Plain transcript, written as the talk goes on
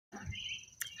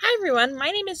Hi everyone, my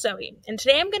name is Zoe, and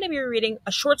today I'm going to be reading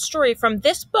a short story from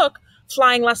this book,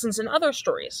 Flying Lessons and Other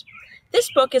Stories. This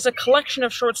book is a collection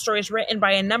of short stories written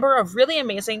by a number of really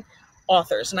amazing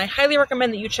authors, and I highly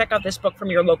recommend that you check out this book from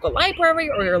your local library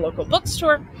or your local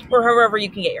bookstore, or however you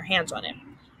can get your hands on it.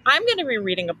 I'm going to be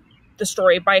reading the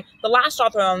story by the last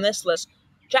author on this list,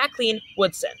 Jacqueline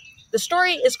Woodson. The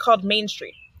story is called Main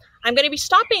Street. I'm going to be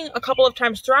stopping a couple of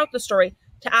times throughout the story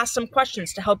to ask some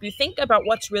questions to help you think about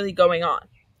what's really going on.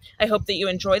 I hope that you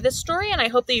enjoy this story, and I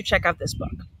hope that you check out this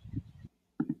book.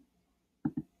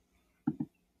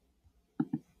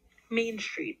 Main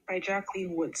Street by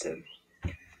Jacqueline Woodson.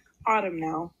 Autumn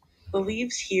now. The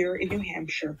leaves here in New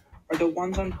Hampshire are the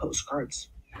ones on postcards.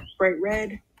 Bright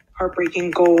red,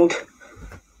 heartbreaking gold.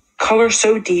 Color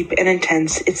so deep and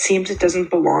intense it seems it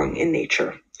doesn't belong in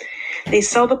nature. They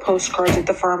sell the postcards at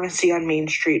the pharmacy on Main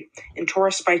Street, and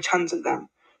tourists buy tons of them,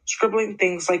 scribbling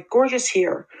things like "gorgeous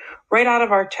here," right out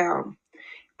of our town,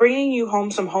 bringing you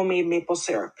home some homemade maple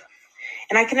syrup.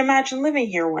 And I can imagine living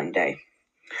here one day.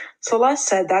 Celeste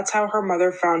said that's how her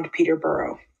mother found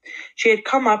Peterborough. She had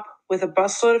come up with a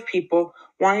busload of people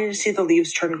wanting to see the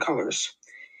leaves turn colors.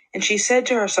 And she said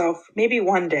to herself, maybe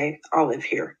one day I'll live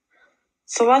here.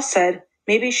 Celeste said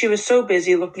maybe she was so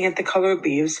busy looking at the colored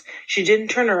leaves, she didn't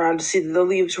turn around to see that the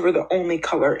leaves were the only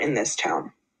color in this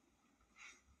town.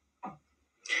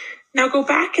 Now go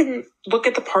back and look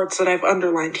at the parts that I've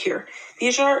underlined here.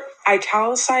 These are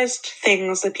italicized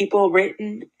things that people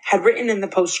had written in the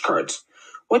postcards.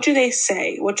 What do they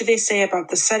say? What do they say about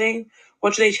the setting?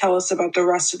 What do they tell us about the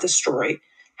rest of the story?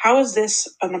 How is this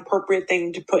an appropriate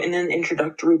thing to put in an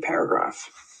introductory paragraph?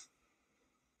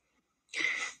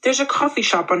 There's a coffee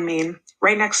shop on Main,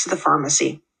 right next to the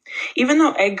pharmacy. Even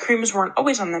though egg creams weren't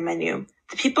always on the menu,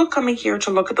 the people coming here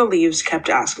to look at the leaves kept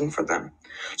asking for them.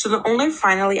 So the owner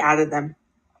finally added them,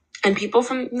 and people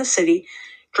from the city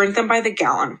drink them by the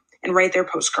gallon and write their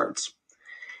postcards.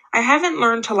 I haven't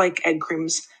learned to like egg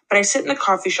creams, but I sit in the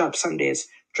coffee shop some days,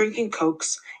 drinking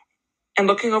Cokes and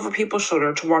looking over people's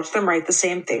shoulder to watch them write the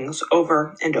same things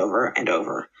over and over and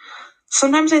over.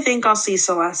 Sometimes I think I'll see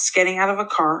Celeste getting out of a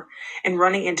car and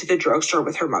running into the drugstore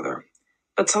with her mother.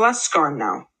 But Celeste's gone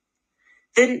now.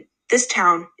 Then this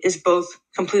town is both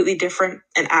completely different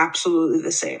and absolutely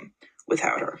the same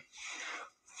without her.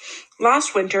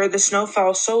 Last winter, the snow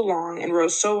fell so long and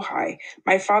rose so high,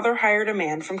 my father hired a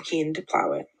man from Keene to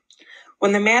plow it.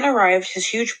 When the man arrived, his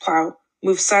huge plow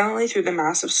moved silently through the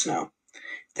mass of snow.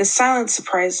 This silence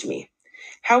surprised me.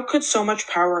 How could so much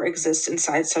power exist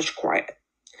inside such quiet?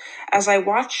 As I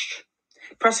watched,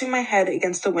 pressing my head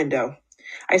against the window,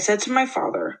 I said to my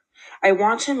father, I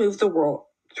want to move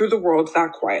through the world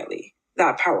that quietly,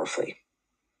 that powerfully.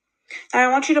 Now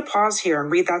I want you to pause here and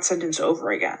read that sentence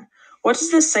over again. What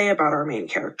does this say about our main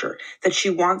character? That she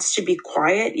wants to be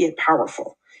quiet yet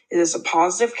powerful. Is this a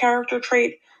positive character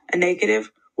trait? A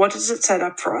negative? What does it set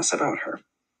up for us about her?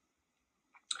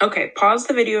 Okay, pause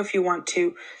the video if you want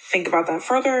to think about that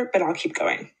further, but I'll keep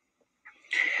going.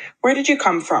 Where did you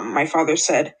come from? My father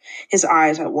said, his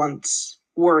eyes at once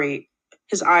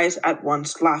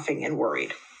laughing and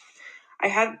worried. I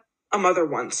had a mother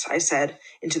once, I said,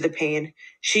 into the pain.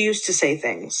 She used to say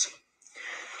things.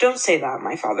 Don't say that,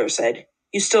 my father said.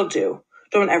 You still do.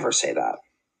 Don't ever say that.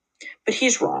 But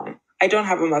he's wrong. I don't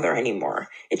have a mother anymore.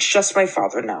 It's just my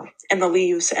father now, and the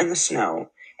leaves and the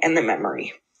snow and the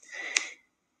memory.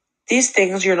 These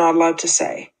things you're not allowed to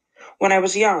say. When I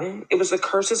was young, it was the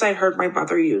curses I heard my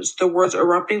mother use, the words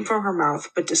erupting from her mouth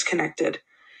but disconnected,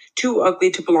 too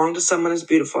ugly to belong to someone as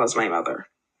beautiful as my mother.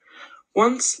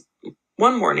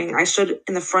 One morning, I stood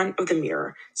in the front of the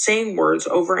mirror, saying the words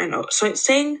over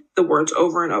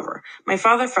and over. My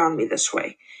father found me this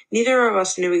way. Neither of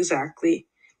us knew exactly.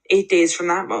 8 days from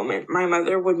that moment, my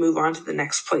mother would move on to the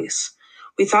next place.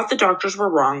 We thought the doctors were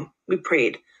wrong. We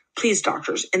prayed, please,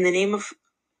 doctors, in the name of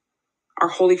our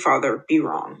Holy Father, be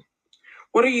wrong.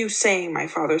 What are you saying? My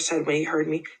father said when he heard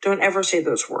me. Don't ever say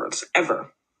those words,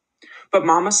 ever. But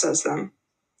Mama says them.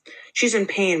 She's in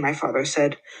pain, my father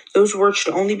said. Those words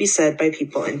should only be said by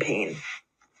people in pain.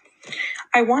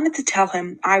 I wanted to tell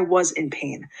him I was in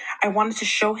pain. I wanted to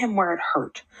show him where it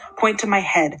hurt. Point to my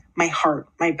head, my heart,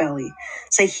 my belly.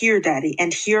 Say, here, Daddy,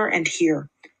 and here and here.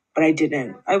 But I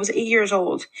didn't. I was 8 years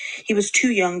old. He was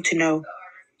too young to know.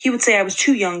 He would say I was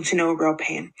too young to know real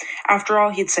pain. After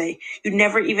all, he'd say, you'd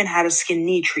never even had a skin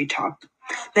knee treetop.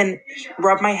 Then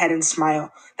rub my head and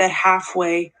smile, that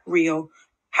halfway real,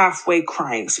 halfway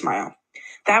crying smile.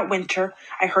 That winter,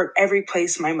 I hurt every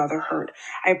place my mother hurt.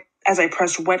 As I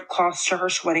pressed wet cloths to her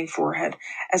sweating forehead,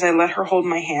 as I let her hold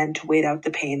my hand to wait out the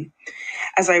pain,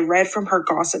 as I read from her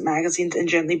gossip magazines and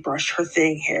gently brushed her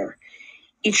thinning hair.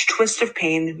 Each twist of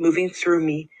pain moving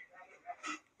through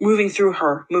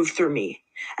her, moved through me.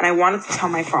 And I wanted to tell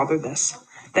my father this,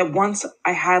 that once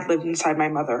I had lived inside my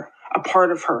mother, a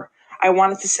part of her. I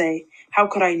wanted to say, how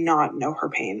could I not know her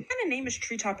pain? What kind of name is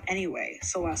Treetop anyway?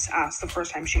 Celeste asked the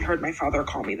first time she heard my father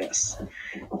call me this.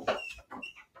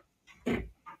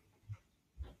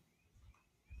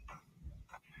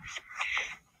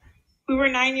 We were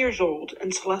 9 years old,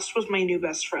 and Celeste was my new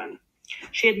best friend.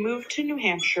 She had moved to New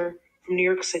Hampshire from New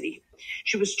York City.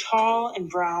 She was tall and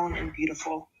brown and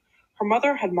beautiful. Her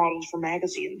mother had modeled for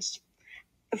magazines.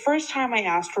 The first time I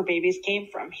asked where babies came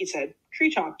from, he said,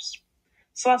 treetops.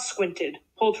 Celeste squinted,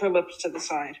 pulled her lips to the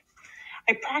side.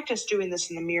 I practiced doing this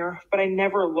in the mirror, but I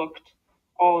never looked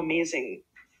all amazing.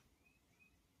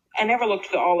 I never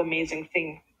looked the all amazing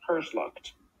thing hers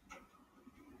looked.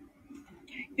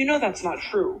 You know that's not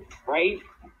true, right?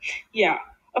 Yeah,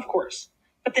 of course,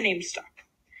 but the name stuck.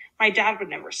 My dad would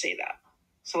never say that,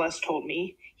 Celeste told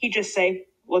me. He'd just say,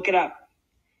 look it up.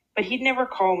 But he'd never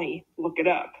call me, look it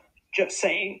up. Just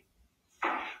saying.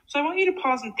 So I want you to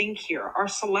pause and think here. Are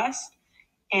Celeste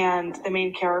and the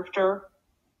main character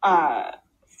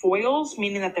foils,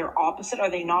 meaning that they're opposite? Are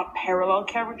they not parallel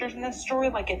characters in this story?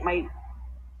 Like it might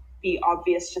be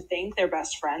obvious to think they're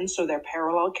best friends, so they're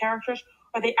parallel characters.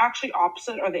 Are they actually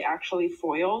opposite? Are they actually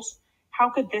foils? How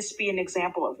could this be an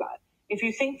example of that? If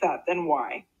you think that, then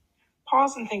why?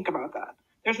 Pause and think about that.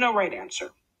 There's no right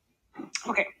answer.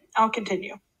 Okay, I'll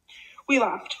continue. We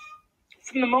laughed.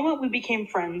 From the moment we became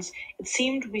friends, it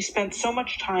seemed we spent so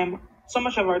much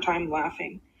of our time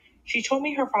laughing. She told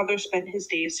me her father spent his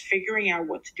days figuring out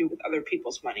what to do with other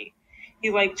people's money. He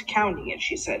liked counting it,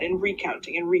 she said, and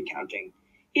recounting.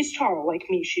 He's tall, like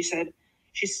me, she said.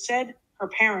 She said her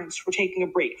parents were taking a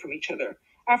break from each other.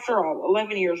 After all,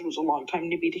 11 years was a long time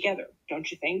to be together, don't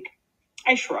you think?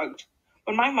 I shrugged.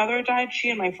 When my mother died, she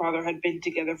and my father had been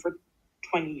together for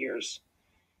 20 years.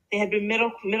 They had been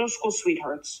middle school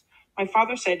sweethearts. My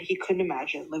father said he couldn't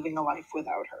imagine living a life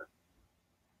without her.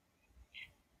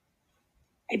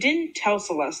 I didn't tell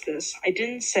Celeste this. I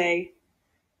didn't say,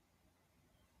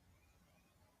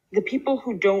 the people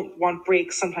who don't want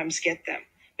breaks sometimes get them.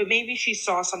 But maybe she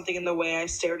saw something in the way I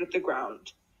stared at the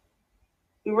ground.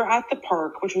 We were at the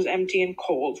park, which was empty and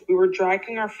cold. We were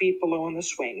dragging our feet below on the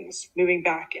swings, moving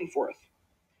back and forth.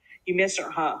 You miss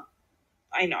her, huh?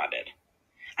 I nodded.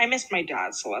 I missed my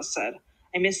dad, Celeste said.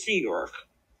 I miss New York.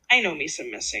 I know me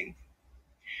some missing.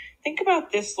 Think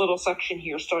about this little section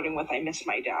here, starting with I miss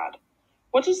my dad.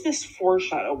 What does this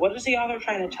foreshadow? What is the author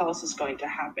trying to tell us is going to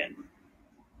happen?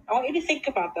 I want you to think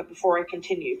about that before I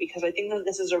continue, because I think that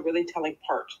this is a really telling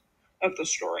part of the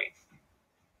story.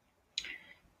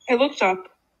 I looked up,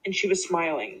 and she was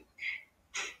smiling.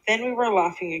 Then we were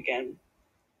laughing again.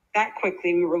 That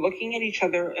quickly, we were looking at each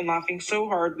other and laughing so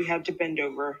hard we had to bend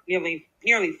over,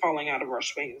 nearly falling out of our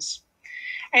swings.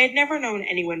 I had never known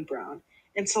anyone brown,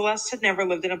 and Celeste had never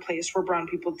lived in a place where brown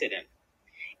people didn't.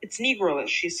 It's Negroless,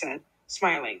 she said,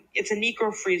 smiling. It's a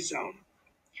Negro-free zone.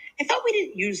 I thought we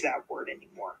didn't use that word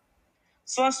anymore.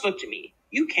 Celeste looked at me.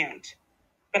 You can't,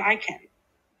 but I can.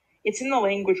 It's in the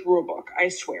language rulebook, I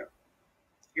swear.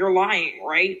 You're lying,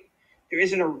 right? There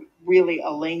isn't really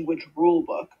a language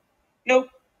rulebook. Nope,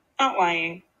 not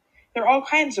lying. There are all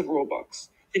kinds of rulebooks.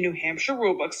 The New Hampshire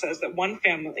rulebook says that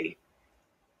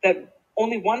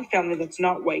only one family that's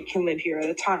not white can live here at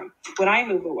a time. When I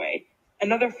move away,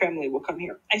 another family will come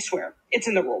here. I swear, it's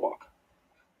in the rulebook.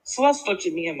 Celeste looked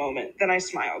at me a moment, then I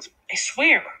smiled. I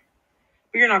swear.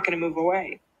 But you're not going to move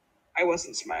away. I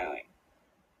wasn't smiling.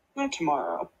 Not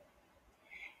tomorrow.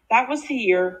 That was the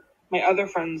year my other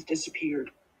friends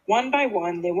disappeared. One by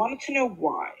one, they wanted to know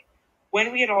why.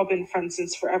 When we had all been friends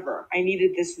since forever, I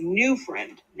needed this new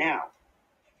friend now.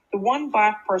 The one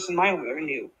black person my mother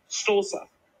knew stole stuff,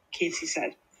 Casey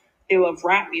said. They love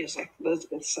rap music,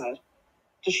 Elizabeth said.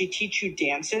 Does she teach you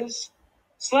dances?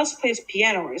 Celeste plays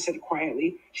piano, I said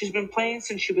quietly. She's been playing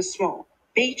since she was small.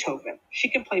 Beethoven. She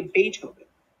can play Beethoven.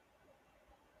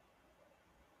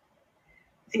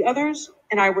 The others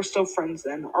and I were still friends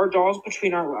then, our dolls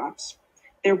between our laps,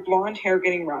 their blonde hair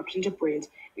getting wrapped into braids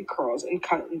and curls and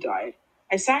cut and dyed.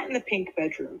 I sat in their pink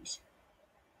bedrooms.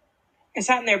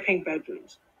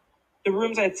 The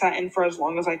rooms I'd sat in for as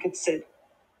long as I could sit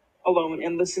alone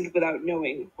and listened without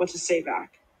knowing what to say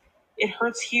back. It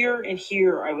hurts here and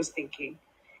here, I was thinking,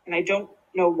 and I don't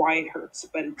know why it hurts,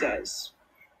 but it does.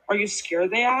 Are you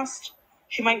scared, they asked?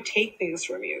 She might take things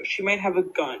from you. She might have a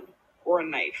gun or a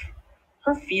knife.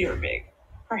 Her feet are big.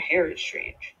 Her hair is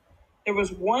strange. There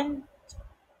was one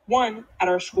at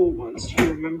our school once, do you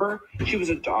remember? She was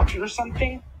adopted or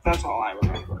something? That's all I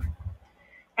remember.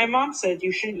 My mom said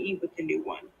you shouldn't eat with the new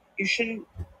one. You shouldn't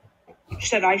She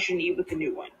said I shouldn't eat with the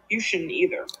new one. You shouldn't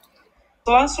either.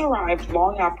 Celeste arrived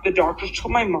long after the doctors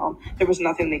told my mom there was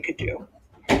nothing they could do.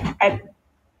 At,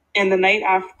 and the night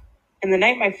after, and the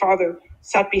night my father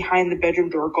sat behind the bedroom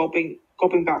door, gulping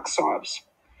back sobs.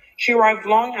 She arrived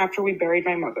long after we buried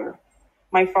my mother,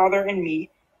 my father and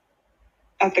me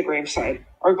at the graveside,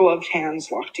 our gloved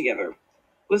hands locked together.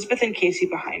 Elizabeth and Casey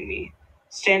behind me,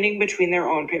 standing between their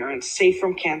own parents, safe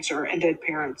from cancer and dead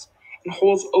parents, and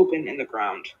holes open in the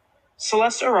ground.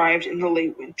 Celeste arrived in the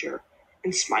late winter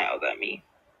and smiled at me.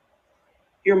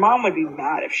 Your mom would be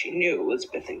mad if she knew,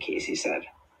 Elizabeth and Casey said.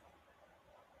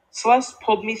 Celeste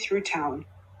pulled me through town,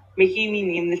 making me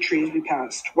name the trees we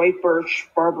passed. White birch,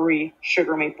 barberry,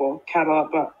 sugar maple,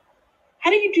 catalpa. How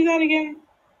do you do that again?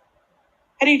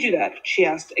 How do you do that? She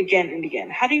asked again and again.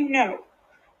 How do you know?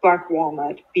 Black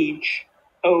walnut, beech,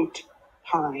 oak,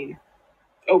 pine,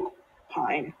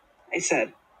 I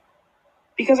said.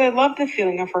 Because I loved the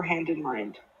feeling of her hand in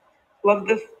mine. Loved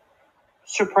the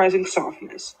surprising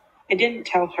softness. I didn't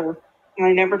tell her, and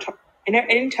I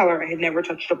didn't tell her I had never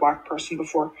touched a black person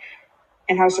before,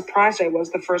 and how surprised I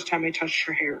was the first time I touched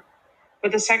her hair.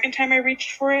 But the second time I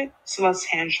reached for it, Celeste's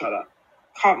hand shot up,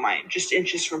 caught mine just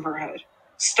inches from her head.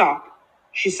 Stop,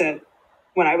 she said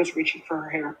when I was reaching for her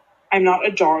hair. I'm not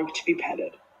a dog to be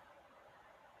petted.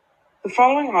 The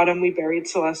following autumn, we buried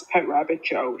Celeste's pet rabbit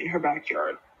Joe in her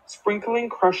backyard, sprinkling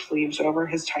crushed leaves over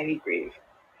his tiny grave.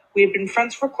 We had been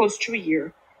friends for close to a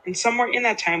year, and somewhere in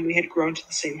that time we had grown to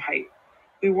the same height.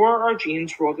 We wore our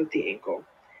jeans rolled at the ankle,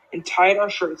 and tied our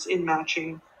shirts in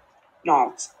matching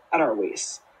knots at our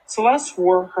waists. Celeste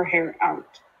wore her hair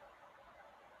out,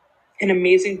 an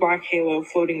amazing black halo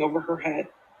floating over her head.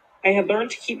 I had learned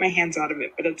to keep my hands out of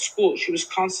it, but at school she was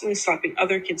constantly slapping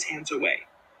other kids' hands away.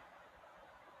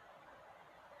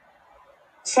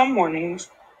 Some mornings,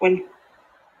 when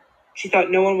she thought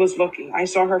no one was looking, I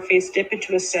saw her face dip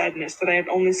into a sadness that I had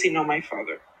only seen on my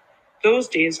father. Those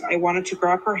days, I wanted to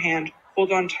grab her hand,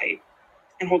 hold on tight,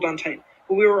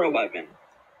 but we were 11.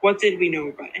 What did we know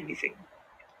about anything?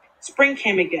 Spring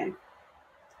came again.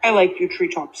 I like your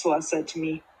treetop, Celeste said to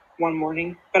me one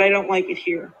morning, but I don't like it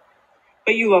here.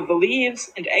 But you love the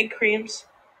leaves and egg creams.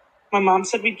 My mom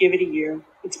said we'd give it a year.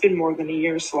 It's been more than a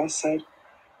year, Celeste said.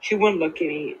 She wouldn't look at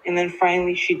me, and then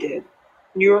finally she did.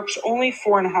 New York's only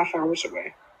 4.5 hours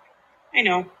away. I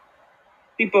know.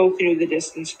 We both knew the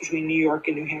distance between New York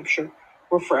and New Hampshire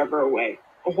were forever away,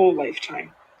 a whole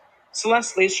lifetime.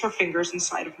 Celeste laced her fingers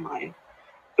inside of mine.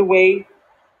 The way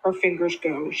our fingers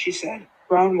go, she said.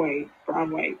 Brown way,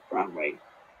 brown way, brown way.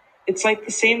 It's like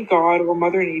the same God or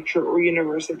Mother Nature or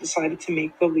universe that decided to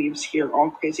make the leaves here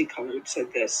all crazy colored,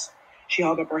 said this. She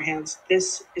held up her hands.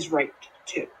 This is right,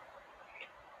 too.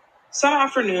 Some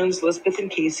afternoons, Elizabeth and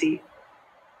Casey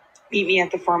meet me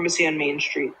at the pharmacy on Main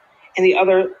Street, and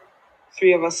the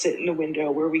three of us sit in the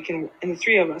window where we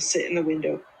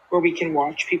can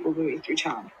watch people moving through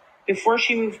town. Before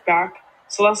she moved back,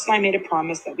 Celeste and I made a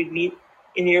promise that we'd meet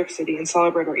in New York City and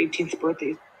celebrate our 18th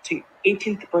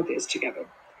birthdays together.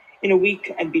 In a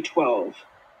week, I'd be 12.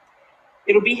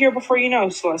 It'll be here before you know,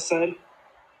 Celeste said.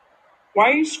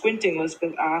 Why are you squinting?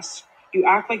 Elizabeth asked. You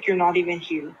act like you're not even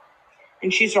here.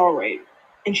 And she's right.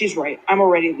 I'm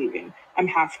already leaving. I'm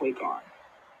halfway gone.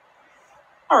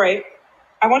 All right.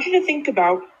 I want you to think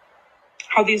about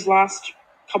how these last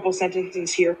couple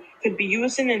sentences here could be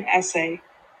used in an essay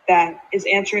that is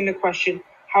answering the question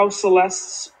how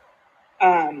Celeste's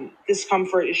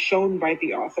discomfort is shown by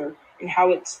the author and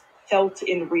how it's felt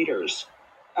in readers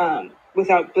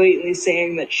without blatantly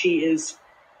saying that she is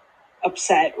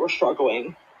upset or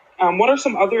struggling. What are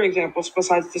some other examples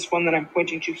besides this one that I'm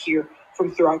pointing to here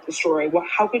from throughout the story?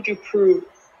 How could you prove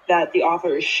that the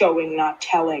author is showing, not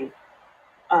telling,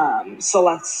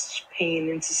 Celeste's pain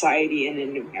in society and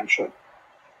in New Hampshire?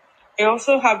 I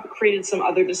also have created some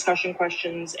other discussion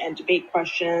questions and debate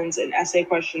questions and essay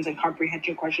questions and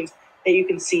comprehension questions that you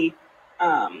can see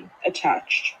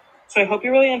attached. So I hope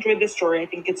you really enjoyed this story. I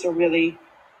think it's a really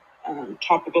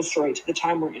topical story to the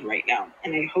time we're in right now,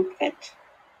 and I hope that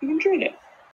you enjoyed it.